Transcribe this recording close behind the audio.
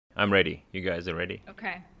I'm ready. You guys are ready?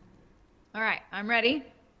 Okay. All right, I'm ready.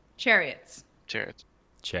 Chariots. Chariots.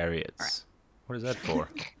 Chariots. Right. What is that for?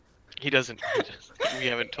 He doesn't. We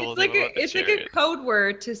haven't told It's him like about the it's like chariot. a code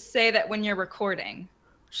word to say that when you're recording.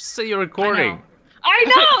 Just say you're recording. I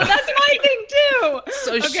know. That's my thing too.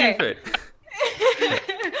 So stupid.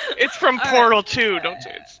 It's from All Portal 2. Don't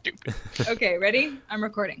say it's stupid. Okay, ready? I'm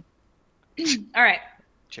recording. All right.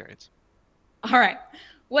 Chariots. All right.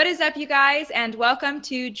 What is up, you guys, and welcome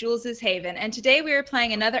to Jules Haven. And today we are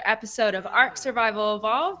playing another episode of Ark Survival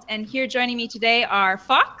Evolved. And here joining me today are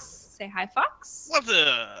Fox. Say hi, Fox. What's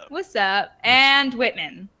up? What's up? And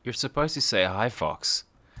Whitman. You're supposed to say hi, Fox.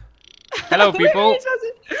 Hello, people.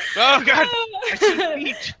 Oh, God. I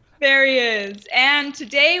see feet. There he is. And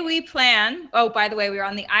today we plan, oh, by the way, we are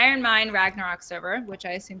on the IronMine Ragnarok server, which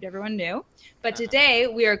I assumed everyone knew. But today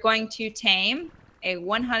we are going to tame a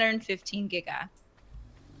 115 Giga.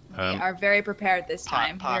 We are very prepared this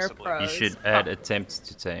time. Possibly. We're pros. You should add attempts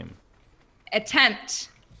to tame. Attempt,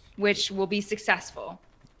 which will be successful.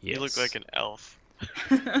 Yes. You look like an elf.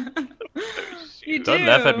 You do. Don't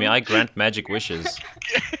laugh at me. I grant magic wishes.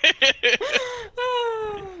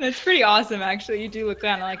 That's pretty awesome, actually. You do look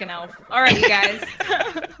kind of like an elf. All right, you guys.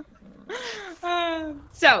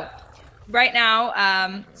 So, right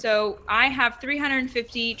now, so I have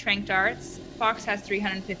 350 trank darts. Fox has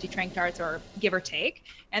 350 trank darts, or give or take.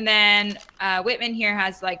 And then Whitman here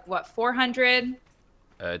has like, what, 400?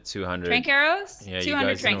 200. Trank arrows? Yeah, 200 you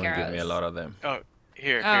guys trank don't arrows. give me a lot of them. Oh,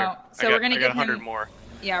 here. So we're gonna I give got 100 him more.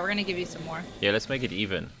 Yeah, we're gonna give you some more. Yeah, let's make it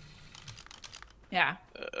even. Yeah.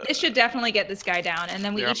 This should definitely get this guy down. And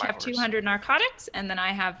then we They're each my have horse. 200 narcotics, and then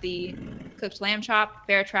I have the cooked lamb chop,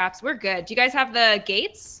 bear traps. We're good. Do you guys have the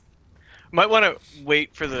gates? Might want to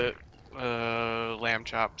wait for the lamb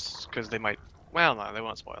chops because they might. Well, no, they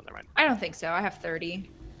won't spoil. Never mind. I don't think so. I have 30.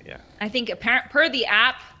 Yeah. I think per the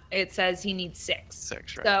app, it says he needs 6.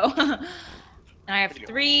 6, right? So, and I have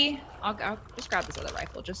 3. I'll just grab this other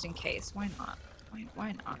rifle just in case. Why not?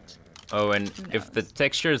 Why not? Oh, and Who if the knows?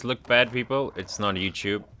 textures look bad, people, it's not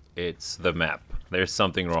YouTube. It's the map. There's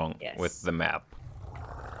something wrong Yes. with the map.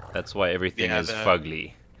 That's why everything Yeah, is the-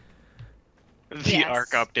 fugly. The Yes. Ark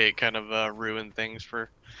update kind of ruined things for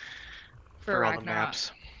all the Ragnarok.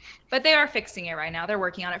 maps. But they are fixing it right now. They're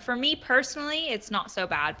working on it. For me personally, it's not so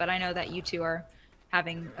bad, but I know that you two are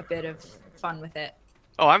having a bit of fun with it.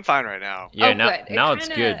 Oh, I'm fine right now. Yeah, Oh, now, good. It now it's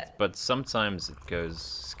kinda- good, but sometimes it goes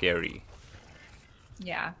scary.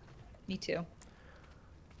 Yeah, me too.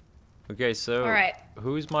 Okay, so All right.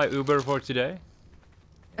 who's my Uber for today?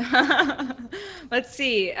 Let's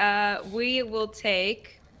see. We will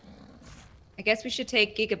take. I guess we should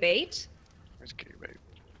take Gigabait, Where's Giga?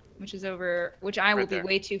 which is over, which I will Right be there.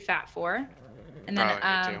 way too fat for. And then,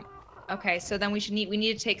 Probably me okay, so then we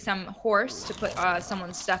need to take some horse to put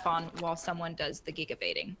someone's stuff on while someone does the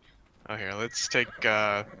Gigabaiting. Oh, here, let's take,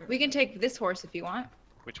 We can take this horse if you want.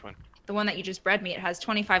 which one? The one that you just bred me. It has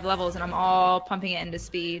 25 levels, and I'm all pumping it into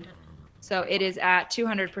speed. So it is at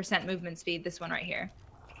 200% movement speed. This one right here.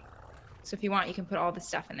 So if you want, you can put all the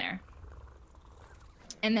stuff in there.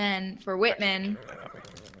 And then for Whitman,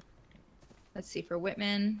 let's see, for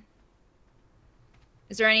Whitman,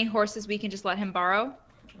 is there any horses we can just let him borrow?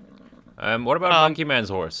 What about MonkeyMan's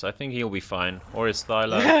horse? I think he'll be fine. Or his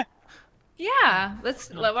Thyla. Yeah,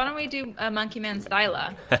 why don't we do a MonkeyMan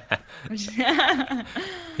Styla?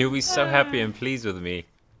 He'll be so happy and pleased with me.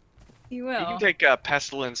 He You will. can take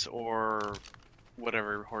Pestilence or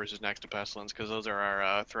whatever horse is next to Pestilence, because those are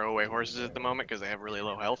our throwaway horses at the moment, because they have really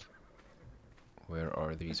low health. Where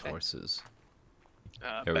are these Okay. horses?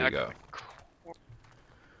 There There we go.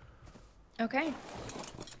 Okay.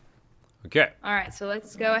 Okay. All right, so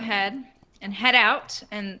let's go ahead and head out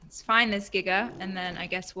and find this Giga, and then I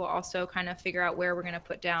guess we'll also kind of figure out where we're going to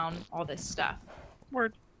put down all this stuff.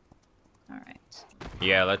 Word. All right.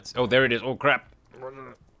 Yeah, let's... Oh, there it is. Oh, crap.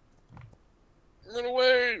 Run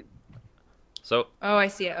away! So, Oh, I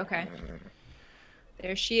see it. Okay.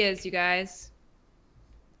 There she is, you guys.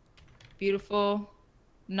 Beautiful,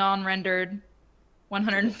 non-rendered,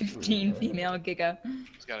 115 female Giga.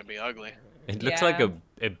 It's gotta be ugly. it looks like Yeah.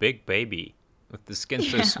 a big baby. With the skin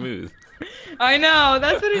so Yeah. smooth. I know,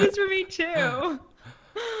 that's what it is for me too.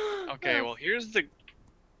 Okay, well, here's the...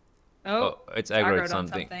 Oh, it's aggroed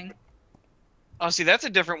something. Oh, see, that's a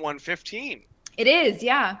different 115. It is,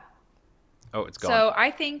 yeah. Oh, it's gone. So I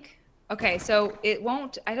think, okay, so it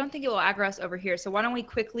won't, I don't think it will aggro us over here. So why don't we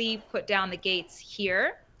quickly put down the gates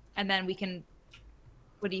here, and then we can,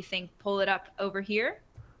 what do you think, pull it up over here?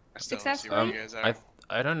 I still don't see Successfully? where you guys are.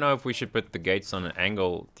 I don't know if we should put the gates on an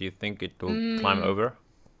angle. Do you think it will climb over?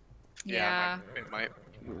 Yeah. It might.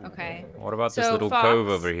 Okay. What about this So, little Fox. cove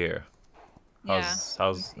over here? Yeah.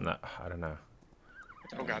 How's no, I don't know.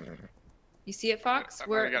 Oh god. You see it, Fox? I've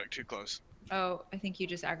already got it too close. Oh, I think you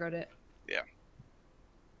just aggroed it. Yeah.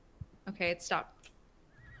 Okay, it stopped.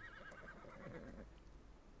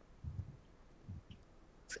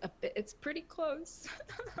 It's pretty close.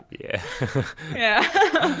 Yeah. Yeah.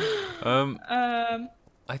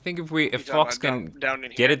 I think if talking Fox about can down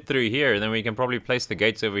in get here? it through here, then we can probably place the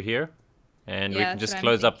gates over here, and we Yeah, can that's just what I'm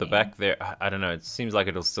close up the thinking. back there. I don't know. It seems like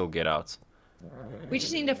it'll still get out. We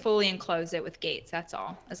just need to fully enclose it with gates. That's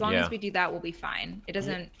all. As long Yeah. as we do that, we'll be fine. It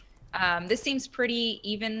doesn't. This seems pretty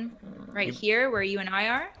even right here where you and I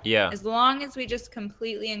are. Yeah. As long as we just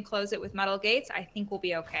completely enclose it with metal gates, I think we'll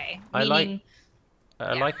be okay. I Meaning,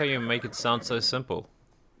 like how you make it sound so simple.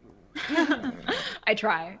 I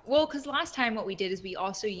try. Well, because last time what we did is we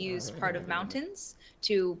also used part of mountains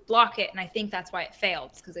to block it, and I think that's why it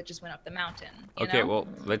failed, because it just went up the mountain. You Okay, know? well,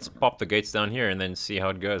 let's pop the gates down here and then see how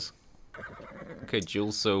it goes. Okay,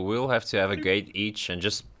 Jules, so we'll have to have a gate each and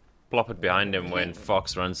just plop it behind him when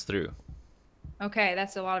Fox runs through. Okay,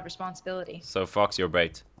 that's a lot of responsibility. So, Fox, your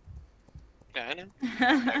bait. Yeah, I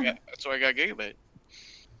know. That's why I got Gigabait.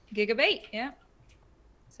 Gigabait, yeah.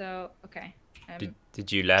 So, okay. Did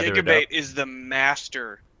you lather it Gigabait up? is the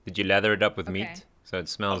master. Did you lather it up with Okay. meat so it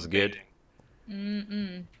smells of good?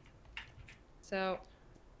 baiting. So,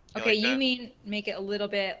 You okay, like you that? mean make it a little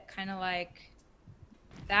bit kind of like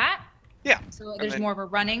that? Yeah. So and there's then- more of a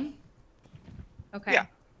running? Okay. Yeah.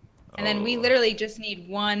 And then we Oh. literally just need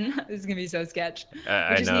one. This is going to be so sketch.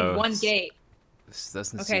 I We just know. need one gate. This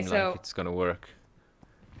doesn't Okay, seem so- like it's gonna work.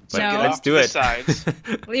 So But No. get let's off to do the it. sides.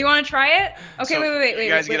 Well, you want to try it? Okay, So wait. You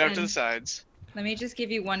guys get wait, out to the sides. Let me just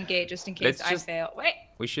give you one gate just in case Let's I just- fail. Wait.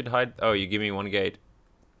 We should hide. Oh, you give me one gate.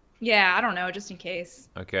 Yeah, I don't know, just in case.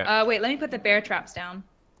 Okay. Wait, let me put the bear traps down.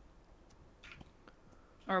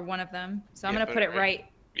 Or one of them. So I'm Yeah, going to put it right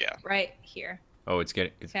Yeah. here. Oh, it's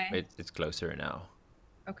getting. Okay. It's closer now.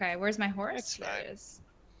 Okay, where's my horse? It's There fine. it is.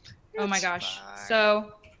 Oh my It's gosh. fine.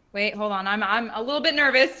 So, wait, hold on. I'm a little bit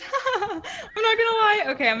nervous. I'm not gonna lie.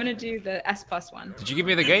 Okay, I'm gonna do the S+ one. Did you give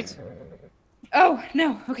me the gate? Oh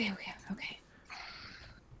no. Okay.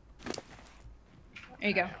 There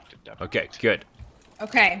you go. Okay, good.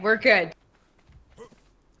 Okay, we're good.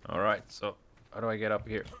 All right. So, how do I get up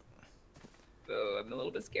here? Oh, I'm a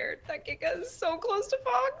little bit scared. That Giga is so close to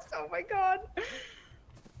Fox. Oh my god.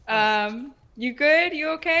 You good? You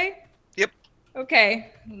okay? Yep.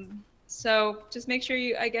 Okay. So just make sure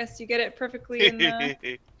you, I guess, you get it perfectly in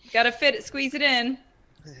the. Gotta fit it, squeeze it in.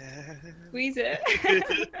 Squeeze it.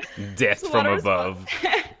 Death It's a from lot of above.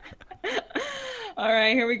 All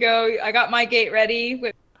right, here we go. I got my gate ready.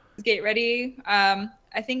 With gate ready.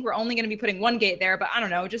 I think we're only going to be putting one gate there, but I don't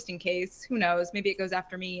know, just in case. Who knows? Maybe it goes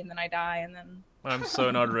after me and then I die and then. I'm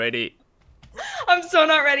so not ready. I'm so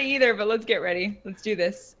not ready either, but let's get ready. Let's do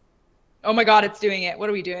this. Oh my god, it's doing it. What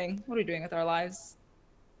are we doing? What are we doing with our lives?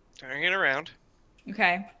 Turning it around.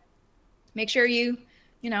 Okay. Make sure you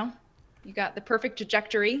got the perfect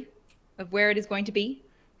trajectory of where it is going to be.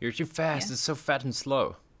 You're too fast. Yeah. It's so fat and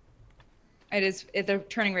slow. It is. The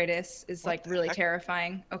turning radius is What like the really heck?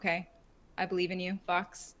 terrifying. Okay. I believe in you,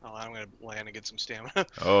 Fox. Oh, I'm gonna land and get some stamina.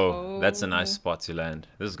 Oh, that's a nice Oh. spot to land.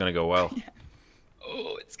 This is gonna go well.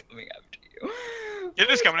 Oh, it's coming after you. It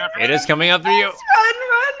is coming after me. It is coming after you. Run!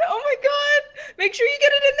 Oh my god! Make sure you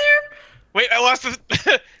get it in there. Wait, I lost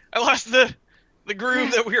the I lost the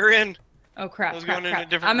groove that we were in. Oh crap! I was crap, going in a crap.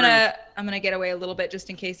 different I'm gonna get away a little bit just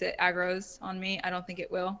in case it aggroes on me. I don't think it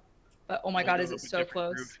will. But oh my god, is it so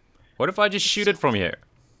close? What if I just shoot it from here?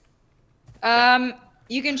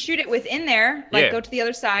 You can shoot it within there. Like Yeah. go to the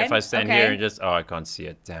other side. If I stand okay. here and just... Oh, I can't see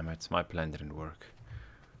it. Damn it. My plan didn't work.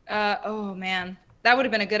 Oh man, that would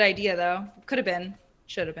have been a good idea though. Could have been.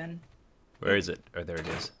 Should have been. Where is it? Oh, there it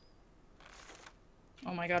is.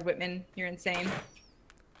 Oh my god, Whitman, you're insane.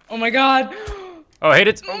 Oh my god. Oh, hit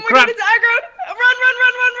it. Oh Oh, my crap. god, it's aggroed.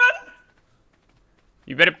 Run!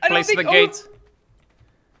 You better I don't place the think- oh. gate.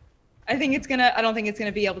 I don't think it's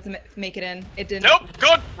gonna be able to make it in. It didn't. Nope, go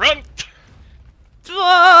on, run.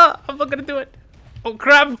 Ah, I'm not gonna do it. Oh,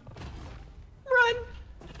 crap. Run.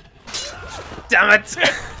 Damn it.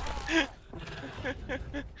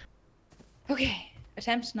 Okay,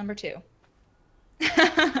 attempt number 2.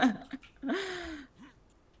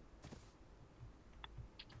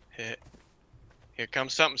 Here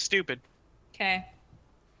comes something stupid. Okay.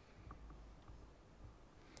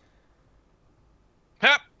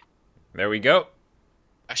 Hap! There we go.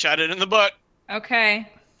 I shot it in the butt. Okay.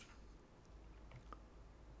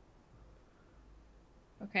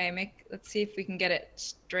 Okay, let's see if we can get it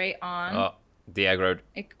straight on. Oh, De-aggroed.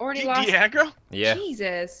 It already lost. De-aggro? Yeah.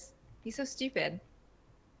 Jesus. He's so stupid.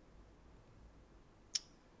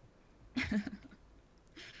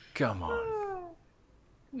 Come on.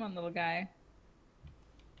 Come on, little guy.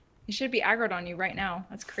 He should be aggroed on you right now.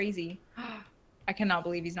 That's crazy. I cannot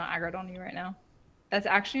believe he's not aggroed on you right now. That's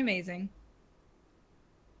actually amazing.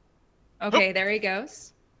 Okay, there he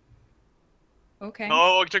goes. Okay.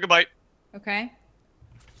 Oh, he took a bite. Okay.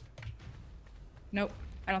 Nope.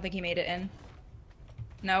 I don't think he made it in.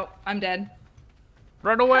 Nope. I'm dead.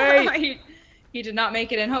 Run away! He did not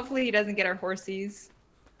make it in. Hopefully he doesn't get our horsies.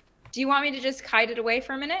 Do you want me to just kite it away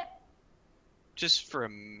for a minute? Just for a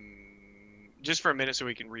minute so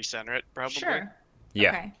we can recenter it, probably. Sure. Yeah.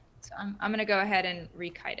 Okay. So I'm gonna go ahead and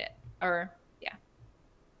re-kite it. Or yeah.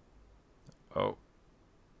 Oh.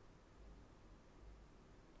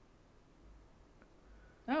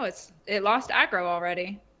 Oh, it lost aggro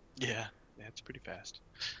already. Yeah, it's pretty fast.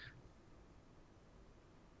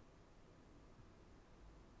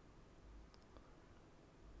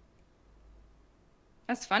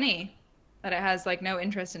 That's funny that it has like no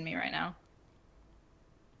interest in me right now.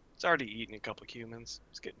 It's already eaten a couple of humans.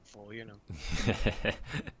 It's getting full, you know.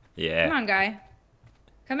 Yeah. Come on, guy.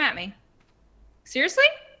 Come at me. Seriously?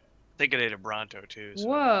 I think it ate a Bronto too. So.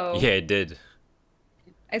 Whoa. Yeah, it did.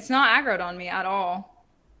 It's not aggroed on me at all.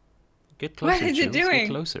 Get closer, What is it Jules. doing? Get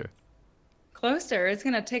closer. Closer. It's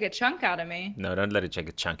gonna take a chunk out of me. No, don't let it take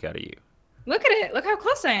a chunk out of you. Look at it. Look how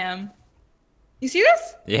close I am. You see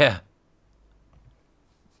this? Yeah.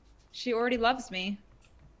 She already loves me.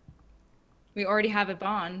 We already have a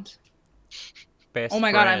bond. Best Oh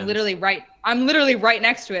my god, I'm friends. literally right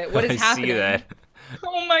next to it. What is I happening? see that.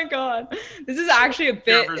 Oh my god. This is actually a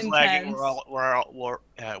bit Server's intense. lagging. We're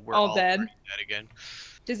all dead. dead again.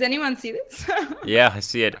 Does anyone see this? Yeah, I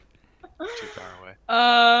see it. Too far away.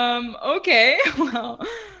 Okay. Well,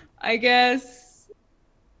 I guess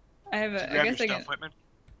I have Did a you grab I guess your I can stuff, Whitman?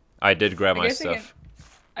 I did grab my guess I stuff.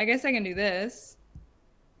 I guess I can do this.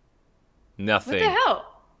 Nothing. What the hell?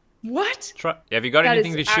 What? Try. Have you got That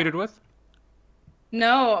anything is to shoot it with?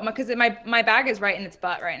 No, because my bag is right in its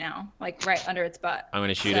butt right now. Like right under its butt. I'm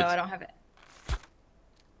gonna shoot so it. I don't have it.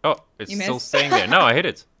 Oh, it's You still missed? staying there. No, I hit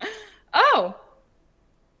it. Oh!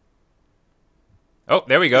 Oh,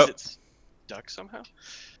 there we go. Is it stuck somehow?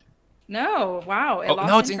 No, wow. It Oh lost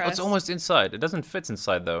no, it's interest. almost inside. It doesn't fit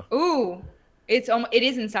inside though. Ooh. It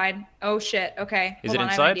is inside. Oh shit. Okay. Is Hold it on,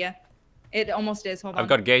 I have inside? an idea. It almost is. Hold on. I've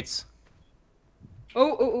got gates.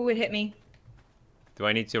 Oh, it hit me. Do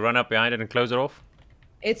I need to run up behind it and close it off?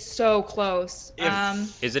 It's so close.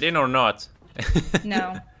 Is it in or not?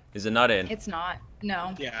 No. Is it not in? It's not.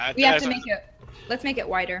 No. Yeah, We have to make it. Let's make it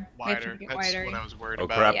wider. We have to wider. make it That's wider. what I was worried Oh,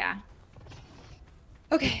 about. crap. Yeah.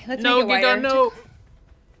 Okay, let's No, make it wider. Giga, no.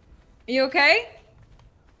 Are you okay?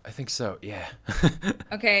 I think so. Yeah.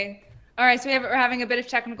 Okay. All right, so we're having a bit of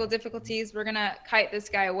technical difficulties. We're gonna kite this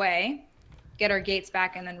guy away, get our gates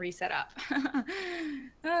back, and then reset up.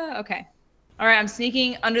 Okay. All right, I'm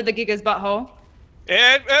sneaking under the Giga's butthole.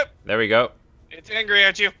 And There we go. it's angry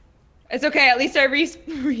at you. It's okay. At least I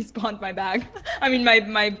respawned my bag. I mean,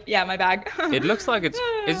 my bag. It looks like it's.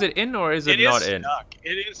 Is it in or is it, It not is in? stuck.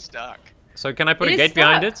 It is stuck. So can I put It a is gate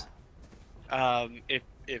behind stuck. it?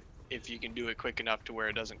 If you can do it quick enough to where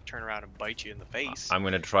it doesn't turn around and bite you in the face. I'm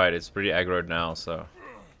gonna try it. It's pretty aggroed now, so.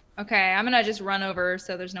 Okay, I'm gonna just run over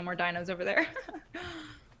so there's no more dinos over there.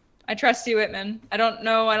 I trust you, Whitman. I don't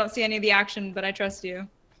know. I don't see any of the action, but I trust you.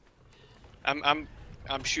 I'm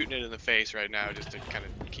shooting it in the face right now just to kind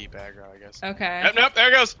of keep aggro, I guess. Okay. Nope, there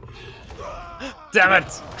it goes. Damn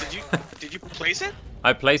it! Did you place it?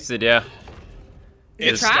 I placed it. Yeah. Is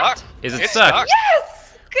it It's trapped? stuck. Is it It's stuck?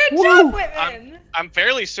 Yes! Good Woo! job, Whitman. I'm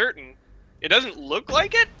fairly certain. It doesn't look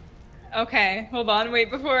like it. Okay, hold on. Wait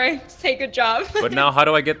before I say good job. But now, how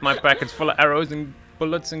do I get my packets full of arrows and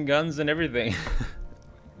bullets and guns and everything?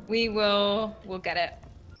 we'll get it.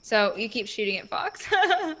 So you keep shooting at Fox.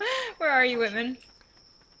 Where are you, Whitman?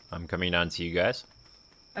 I'm coming down to you guys.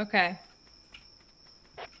 Okay.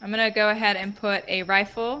 I'm gonna go ahead and put a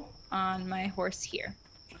rifle on my horse here.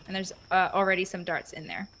 And there's already some darts in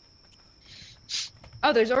there.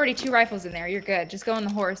 Oh, there's already 2 rifles in there. You're good. Just go on the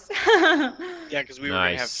horse. Yeah, because we were gonna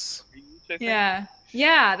have. Nice. 3 each, I think. Yeah.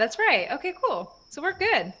 Yeah, that's right. Okay, cool. So we're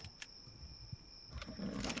good.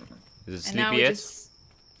 Is it And now sleepy we yet? just...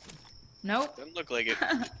 Nope. Doesn't look like it.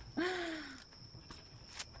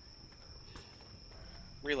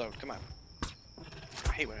 Reload. Come on.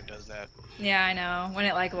 I hate when it does that. Yeah, I know. When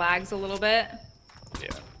it like lags a little bit. Yeah.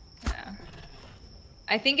 Yeah.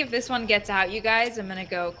 I think if this one gets out, you guys, I'm gonna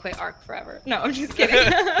go quit Ark forever. No, I'm just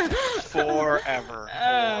kidding. Forever.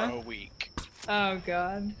 For a week. Oh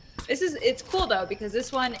god. It's cool though because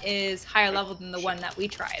this one is higher level than the one that we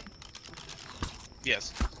tried.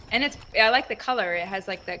 Yes. And I like the color. It has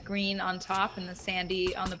like that green on top and the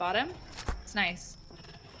sandy on the bottom. It's nice.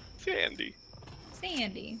 Sandy.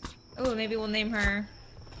 Sandy. Oh, maybe we'll name her.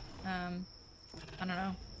 I don't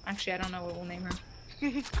know. Actually, I don't know what we'll name her.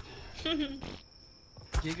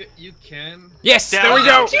 You can. Yes, Down, there we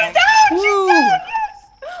go. She's down! Woo! She's down!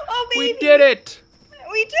 Yes! Oh, baby! We did it.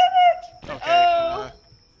 We did it! Okay. Oh.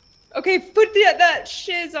 Okay, put that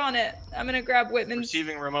shiz on it. I'm gonna grab Whitman's.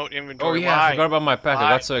 Receiving remote Oh inventory. yeah, I Why? forgot about my pack. I Why?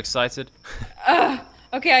 got so excited.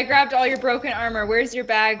 Okay, I grabbed all your broken armor. Where's your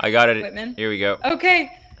bag? I got it. Whitman? Here we go.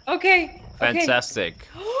 Okay. Okay. Fantastic.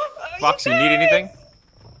 Okay. Fox, you need anything?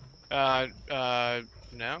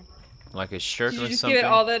 No. Like a shirt Did or you just something? give it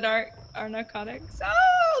all our narcotics?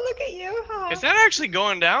 Oh, look at you. Huh? Is that actually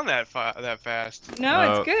going down that fast? No,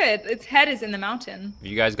 No. it's good. Its head is in the mountain.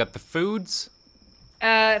 You guys got the foods?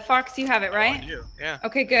 Fox, you have it, Oh, I right? do. Yeah.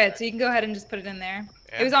 Okay, good. So you can go ahead and just put it in there.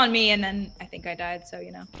 Yeah. It was on me, and then I think I died, so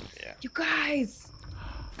you know. Yeah. You guys,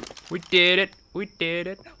 We did it. We did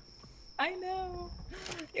it. I know.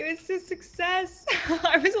 It was a success.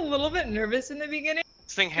 I was a little bit nervous in the beginning.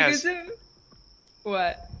 This thing has Because of...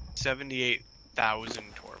 What? 78,000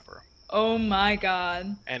 torpor Oh my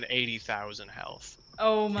god. and 80,000 health.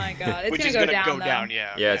 Oh my god. It's Which gonna is go gonna down, go though. down,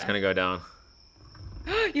 yeah. Yeah, it's gonna go down.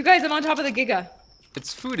 You guys, I'm on top of the Giga.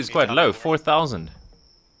 Its food is quite low, 4,000.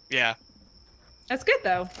 Yeah. That's good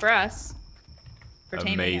though for us. For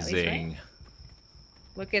taming, at least, right? Amazing.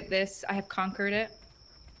 Look at this. I have conquered it.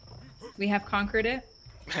 We have conquered it.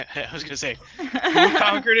 I was gonna say, who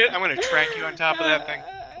conquered it? I'm gonna track you on top of that thing.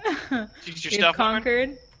 Did you get your We've stuff on?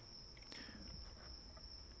 conquered.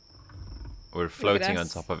 We're floating on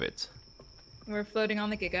us. top of it. We're floating on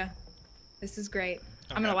the Giga. This is great.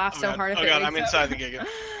 Oh I'm gonna God, laugh oh so God, hard if oh it God, wakes I'm up. inside the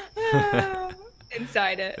Giga.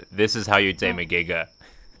 Inside it. This is how you tame a Giga.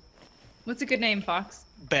 What's a good name, Fox?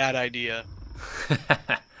 Bad idea.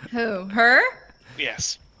 Who? Her?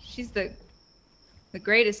 Yes. She's the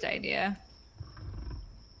greatest idea.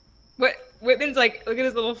 What? Whitman's like, look at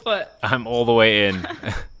his little foot. I'm all the way in.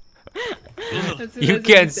 That's You what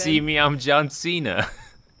can't he's see saying. me, I'm John Cena.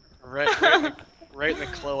 Right in the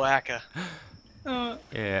cloaca. Oh,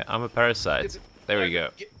 Yeah, I'm a parasite. There we go.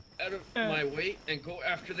 Get out of my way and go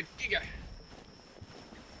after the Giga.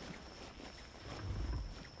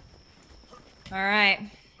 all right.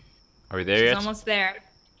 Are we there She's yet? almost there.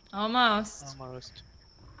 Almost. Almost.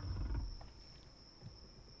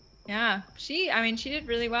 Yeah. I mean, she did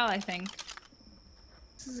really well, I think.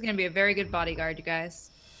 This is gonna be a very good bodyguard, you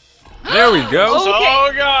guys. There we go. Oh, okay.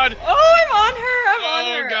 Oh God. Oh, I'm on her. I'm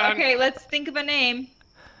on Oh, her. God. Okay, let's think of a name.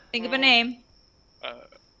 Think of a name.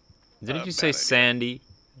 Didn't you bad say idea. Sandy?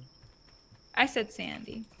 I said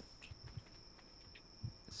Sandy.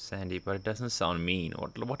 Sandy, but it doesn't sound mean.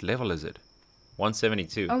 What level is it?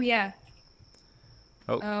 172. Oh yeah.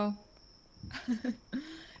 Oh. Oh.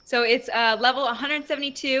 So it's level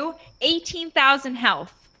 172, 18,000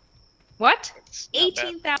 health. What? It's not bad.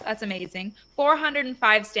 18,000. That's amazing.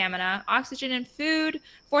 405 stamina, oxygen and food,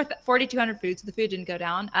 4,200 food, so the food didn't go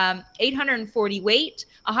down. 840 weight,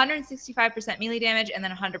 165% melee damage, and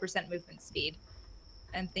then 100% movement speed.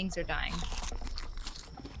 And things are dying.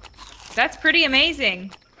 That's pretty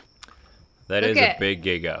amazing. That Look is a at- big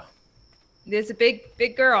Giga. There's a big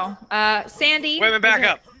girl. Sandy. Wait a minute, back is it-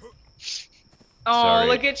 up. Oh, Sorry.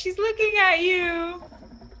 look at, she's looking at you.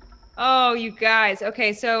 Oh, you guys.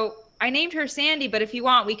 Okay, so I named her Sandy, but if you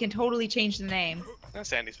want, we can totally change the name. No,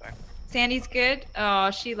 Sandy's fine. Sandy's good. Oh,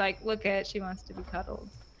 she look at, she wants to be cuddled.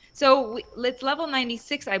 So it's level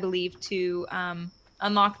 96, I believe, to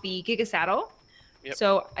unlock the Giga Saddle. Yep.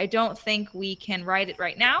 So I don't think we can ride it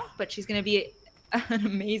right now, but she's gonna be an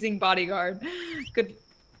amazing bodyguard.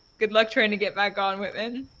 Good luck trying to get back on,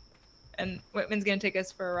 Whitman. And Whitman's gonna take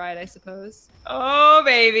us for a ride, I suppose. Oh,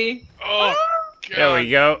 baby. Oh, God. There we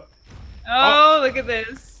go. Oh, look at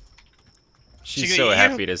this. She's She so gonna eat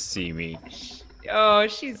happy to see me. Oh,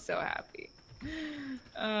 she's so happy.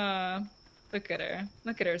 Look at her.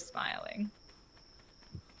 Look at her smiling.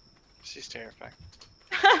 She's terrifying.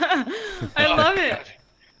 I Oh, love it.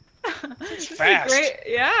 God. This is fast. great.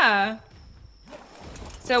 Yeah.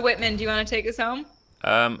 So Whitman, do you want to take us home?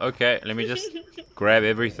 Okay, let me just grab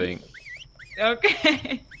everything.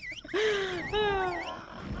 Okay.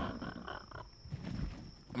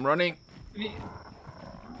 I'm running. You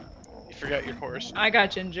forgot your horse. I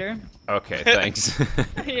got Ginger. Okay, thanks.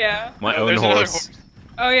 Yeah. My Oh, own there's another horse.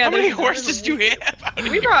 Oh yeah. How many there's another horses do we have out one.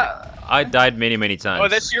 here? We brought. I died many, many times. Oh,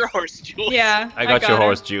 that's your horse, Jules. Yeah. I got your her.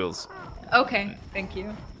 horse, Jules. Okay. Thank you.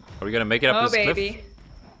 Are we gonna make it up Oh this cliff? baby.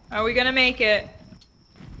 Are we gonna make it?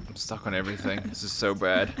 I'm stuck on everything. This is so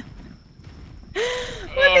bad. Look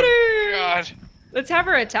at her. God. Let's have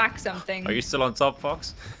her attack something. Are you still on top,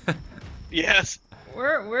 Fox? Yes.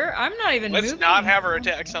 I'm not even Let's moving. not have her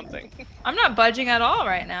attack something. I'm not budging at all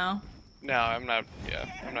right now. No, I'm not. Yeah,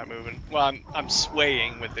 I'm not moving. Well, I'm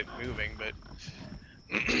swaying with it moving, but.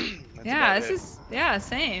 Yeah,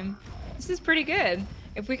 same. This is pretty good.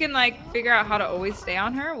 If we can like figure out how to always stay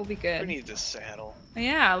on her, we'll be Who good. needs a saddle?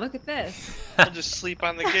 Yeah, look at this. I'll just sleep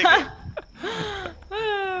on the Giga.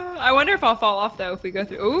 I wonder if I'll fall off though if we go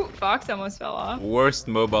through. Ooh, Fox almost fell off. Worst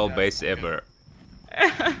mobile base ever.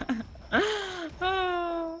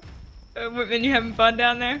 Whitman, you having fun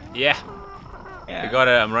down there? Yeah. Yeah.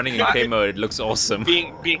 I'm running in K mode. It looks awesome.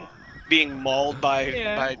 being mauled by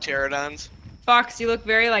pterodons. Fox, you look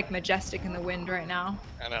very like majestic in the wind right now.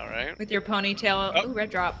 I know, right? With your ponytail. Oh. Ooh,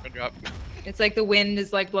 red drop. Good job. It's like the wind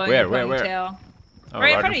is like blowing Where, your where, where? ponytail. Oh,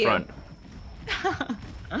 Right in right front in front.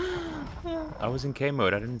 I was in K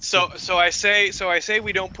mode. I didn't. So I say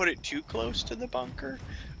we don't put it too close to the bunker.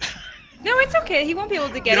 No, it's okay. He won't be able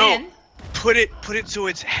to get No. in. Put it so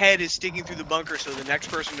its head is sticking through the bunker, so the next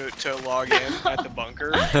person to log in at the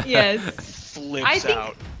bunker Yes. flips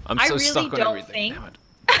out. I'm I so really stuck on don't everything. think- Damn it.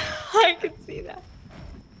 I can see that.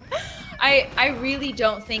 I really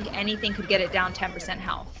don't think anything could get it down 10%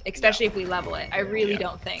 health, especially if we level it. I really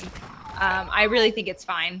don't think. I really think it's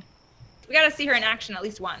fine. We gotta see her in action at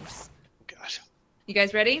least once. God, You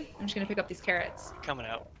guys ready? I'm just gonna pick up these carrots. coming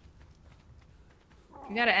out.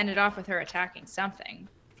 We gotta end it off with her attacking something.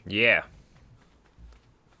 Yeah.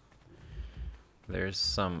 There's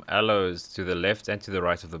some aloes to the left and to the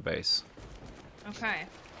right of the base. Okay.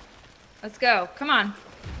 Let's go. Come on.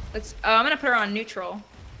 Let's. Oh, I'm gonna put her on neutral.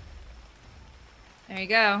 There you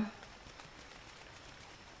go.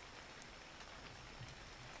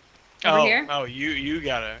 Over here? Oh, you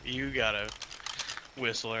gotta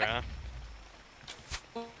whistle her, huh?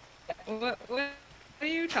 What are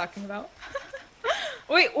you talking about?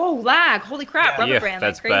 Wait, whoa, lag. Holy crap, rubber Yeah, brand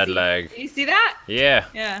that's like crazy. bad lag. Did you see that? Yeah.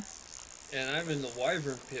 Yeah. And I'm in the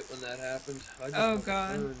wyvern pit when that happened. I just Oh, got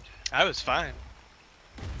God. burned. I was fine.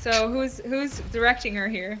 So who's directing her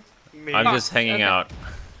here? Me. I'm Fox, just hanging okay. out.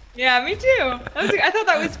 Yeah, me too. I thought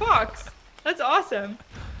that was Fox. That's awesome.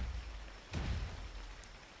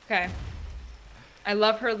 Okay. I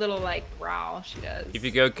love her little like growl she does. If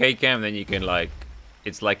you go K-cam, then you can like,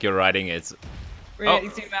 it's like you're riding it. Really Oh,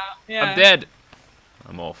 zoom out. Yeah. I'm dead.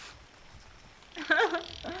 I'm off.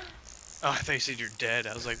 Oh, I thought you said you're dead.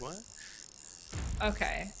 I was like, what?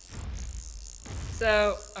 Okay.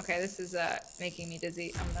 So, okay, this is making me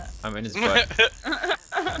dizzy. I'm in his butt.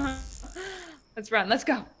 Let's run. Let's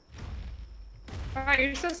go. All right,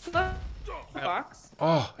 you're so slow, Fox.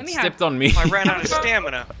 Oh, Let it me stepped have- on me. I ran out of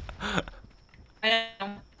stamina. I know.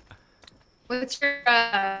 What's your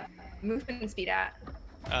movement speed at?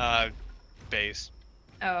 Base.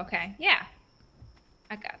 Oh, okay. Yeah.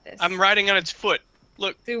 I got this. I'm riding on its foot.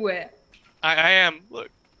 Look, Do it. I am. Look.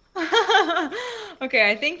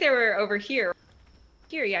 Okay, I think they were over here.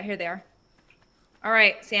 Here, yeah, here they are. All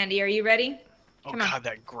right, Sandy, are you ready? Oh Come on. God,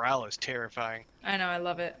 that growl is terrifying. I know, I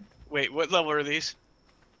love it. Wait, what level are these?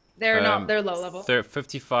 They're not, they're low level.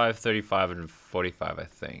 55, 35, and 45, I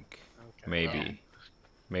think. Okay. Maybe. Yeah.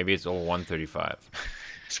 Maybe it's all 135.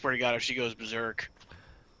 Swear to God, if she goes berserk.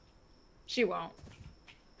 She won't.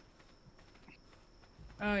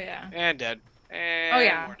 Oh, yeah. And dead. And Oh,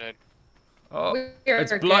 yeah. we're dead. Oh, We're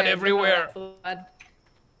it's blood good with everywhere. all that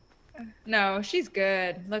blood. No, she's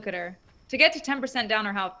good. Look at her. To get to 10% down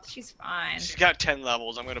her health, she's fine. She's got 10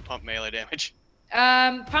 levels. I'm gonna pump melee damage.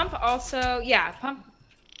 Pump also, yeah, pump.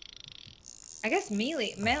 I guess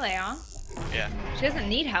melee, huh? Yeah. She doesn't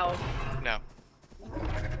need health. No.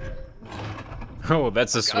 Oh,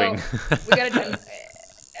 that's a swing. Oh, we got a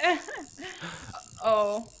 10.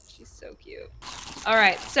 Oh, she's so cute. All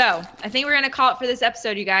right, so I think we're gonna call it for this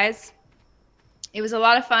episode, you guys. It was a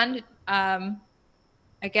lot of fun.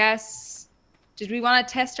 I guess. Did we want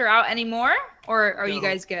to test her out anymore, or are you No.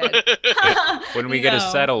 guys good? When we get a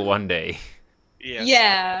No. saddle one day. Yes.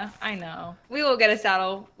 Yeah, I know. We will get a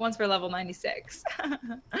saddle once we're level 96.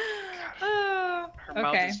 Oh, Her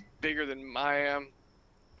mouth okay. is bigger than my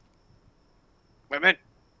women.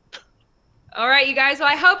 All right, you guys. Well,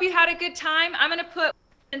 I hope you had a good time. I'm gonna put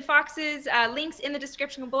Fox's links in the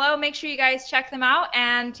description below. Make sure you guys check them out.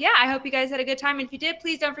 And yeah, I hope you guys had a good time. And if you did,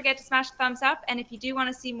 please don't forget to smash the thumbs up. And if you do want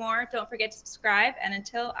to see more, don't forget to subscribe. And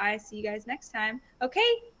until I see you guys next time. Okay,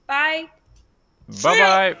 bye.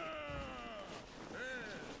 Bye-bye.